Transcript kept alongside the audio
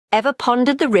Ever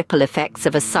pondered the ripple effects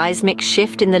of a seismic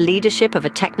shift in the leadership of a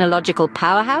technological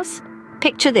powerhouse?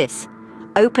 Picture this.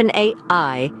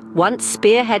 OpenAI, once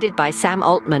spearheaded by Sam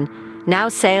Altman, now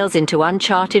sails into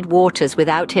uncharted waters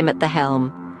without him at the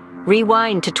helm.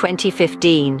 Rewind to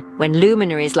 2015, when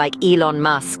luminaries like Elon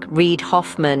Musk, Reid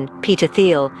Hoffman, Peter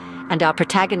Thiel, and our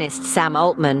protagonist Sam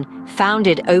Altman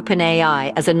founded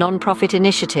OpenAI as a non-profit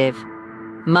initiative.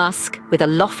 Musk, with a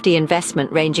lofty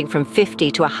investment ranging from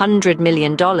 $50 to $100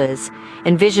 million,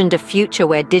 envisioned a future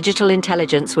where digital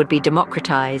intelligence would be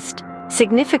democratized.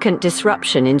 Significant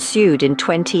disruption ensued in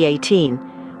 2018,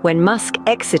 when Musk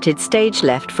exited stage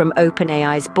left from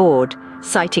OpenAI's board,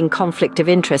 citing conflict of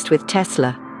interest with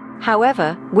Tesla.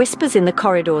 However, whispers in the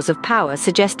corridors of power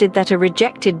suggested that a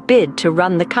rejected bid to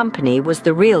run the company was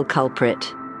the real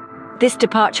culprit. This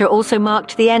departure also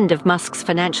marked the end of Musk's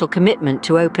financial commitment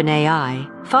to OpenAI.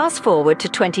 Fast forward to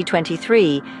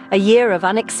 2023, a year of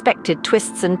unexpected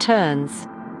twists and turns.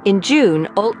 In June,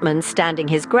 Altman, standing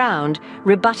his ground,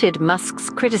 rebutted Musk's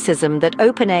criticism that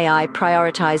OpenAI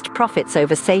prioritized profits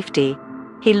over safety.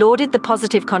 He lauded the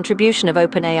positive contribution of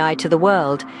OpenAI to the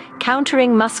world,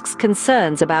 countering Musk's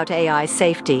concerns about AI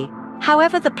safety.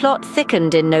 However, the plot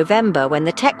thickened in November when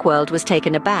the tech world was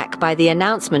taken aback by the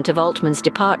announcement of Altman's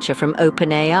departure from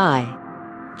OpenAI.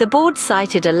 The board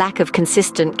cited a lack of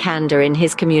consistent candor in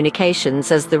his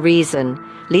communications as the reason,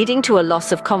 leading to a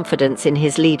loss of confidence in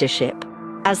his leadership.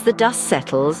 As the dust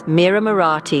settles, Mira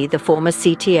Murati, the former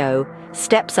CTO,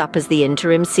 steps up as the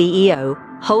interim CEO,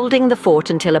 holding the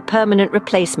fort until a permanent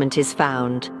replacement is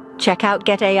found. Check out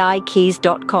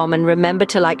GetAIKeys.com and remember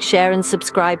to like, share, and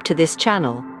subscribe to this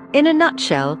channel. In a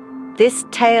nutshell, this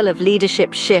tale of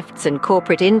leadership shifts and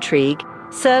corporate intrigue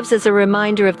serves as a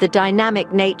reminder of the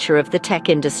dynamic nature of the tech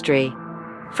industry.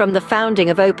 From the founding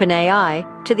of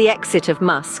OpenAI to the exit of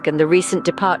Musk and the recent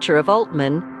departure of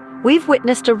Altman, we've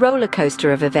witnessed a roller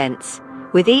coaster of events,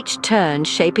 with each turn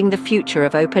shaping the future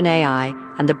of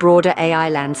OpenAI and the broader AI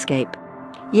landscape.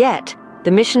 Yet,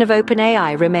 the mission of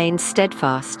OpenAI remains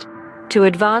steadfast: to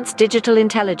advance digital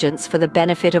intelligence for the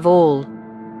benefit of all.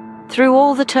 Through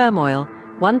all the turmoil,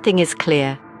 one thing is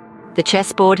clear. The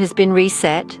chessboard has been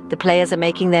reset, the players are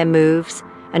making their moves,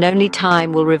 and only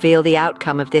time will reveal the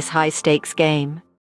outcome of this high-stakes game.